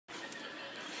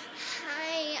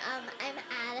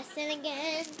Madison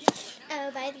again.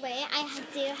 Oh, by the way, I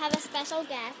do have a special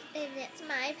guest, and it's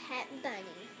my pet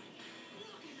bunny.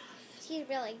 She's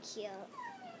really cute.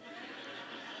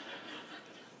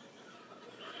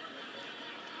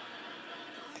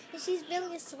 And she's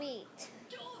really sweet.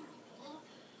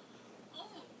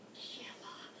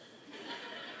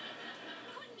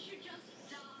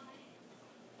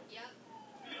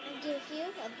 I give you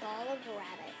a ball of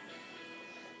rabbit.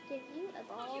 Give you a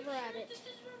ball of rabbit.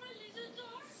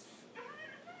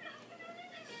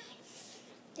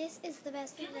 This is the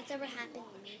best thing that's ever happened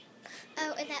to me.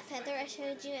 Oh, and that feather I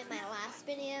showed you in my last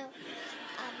video.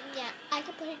 Yeah, I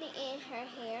can put it in her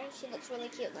hair. She looks really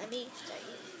cute. Let me show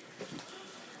you.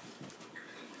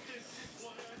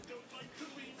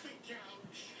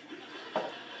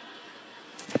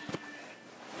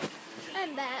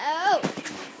 I'm back. Oh.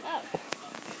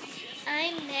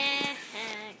 I'm back.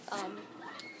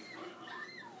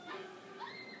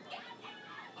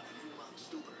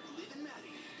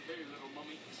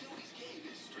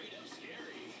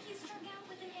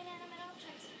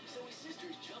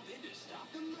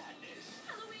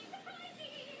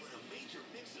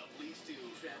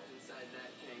 Trapped inside that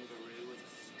kangaroo with a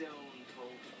stone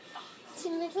cold. She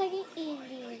looks like an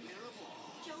Indian.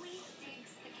 Joey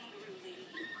digs the kangaroo lady.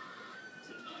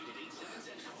 Tonight at 8/7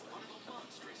 Central, one of a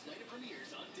monstrous night of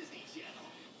premieres on Disney Channel.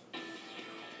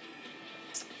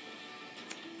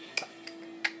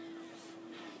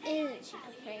 Isn't she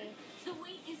pretty? The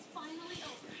wait is finally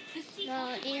over. The sequel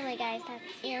Well, anyway, guys, that's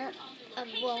it.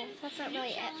 Well, that's not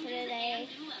really it for today.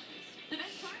 The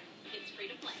best part? It's free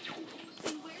to play.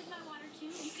 In Where's My Water 2,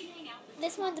 you can hang out with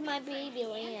This one's my baby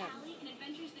and lamb. Allie in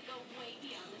adventures that go way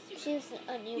beyond the super. She's a You'll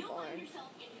find newborn.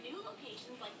 yourself in new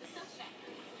locations like the Stuff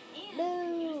Factory. And Boo.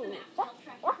 use the map to help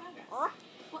track your progress.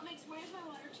 What makes Where's My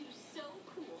Water 2 so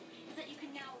cool is that you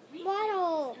can now read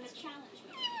Waddle. in the challenge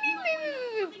mode. You might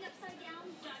want flipping upside down,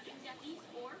 dodging duckies,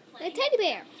 or A playing teddy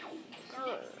bear. Next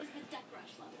is the Duck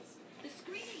Rush levels. The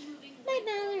screen is moving My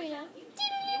ballerina. without you.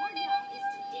 Your job is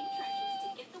to dig trenches to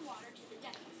get the water to the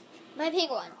duckies. My pink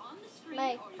one. On the screen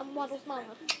My or Waddle's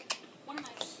mama. One of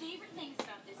my favorite things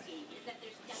about this game is that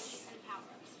there's duckies and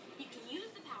power-ups. You can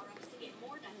use the power-ups to get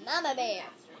more duckies Mama bear.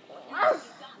 faster. And once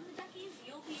you've gotten the duckies,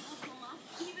 you'll be able to unlock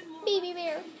even more. Baby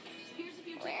bear. Here's a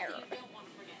few tips that you don't want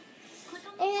to forget. Click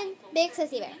on the And flagpole big to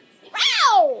sissy dance bear. if you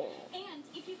Wow! And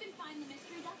if you can find the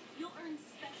mystery duck, you'll earn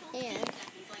special And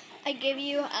duckies like that. I give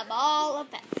you a ball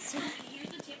of pets. And here's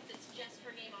a tip that's just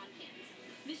for Game on Pins.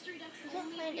 Mystery ducks Can't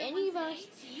only find appear any once a of us. day,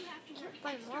 so you have to work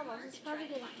Find extra marbles. hard It's to probably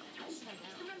track good. them.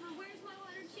 Remember, Where's My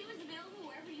Water 2 is available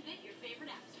wherever you get your favorite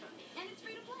apps from. And it's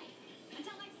free to play.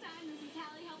 Until next time, this is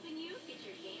Hallie helping you get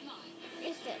your game on.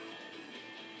 Is it?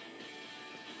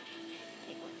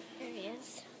 There he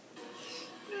is.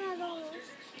 Marbles.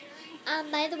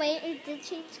 By the way, I did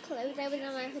change clothes. I was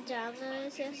in my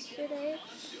pajamas yesterday.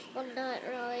 Well, not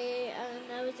really.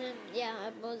 I was in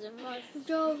my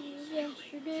pajamas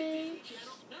yesterday.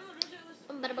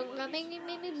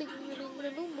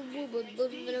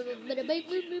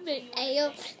 Ayo,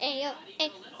 ayo,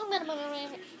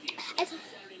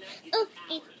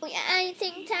 I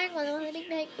ting tang while I'm big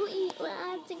bang.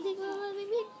 I ting ting while I'm big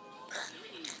bang.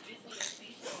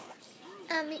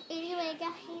 Anyway,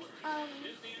 guys,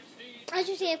 I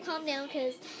should say I've calmed down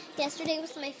because yesterday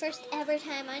was my first ever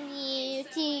time on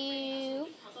YouTube.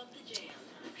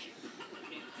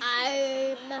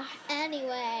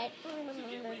 Anyway,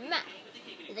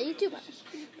 the YouTuber.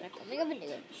 We're coming up a new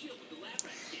one.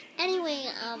 Anyway,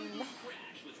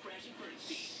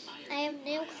 I have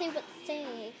no clue what to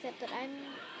say except that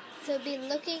so be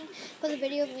looking for the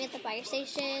video of me at the fire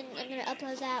station. I'm gonna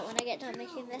upload that when I get done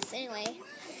making this anyway.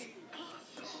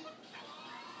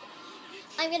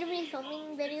 I'm going to be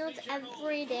filming videos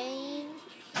every day.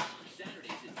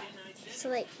 So,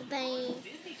 like, bye.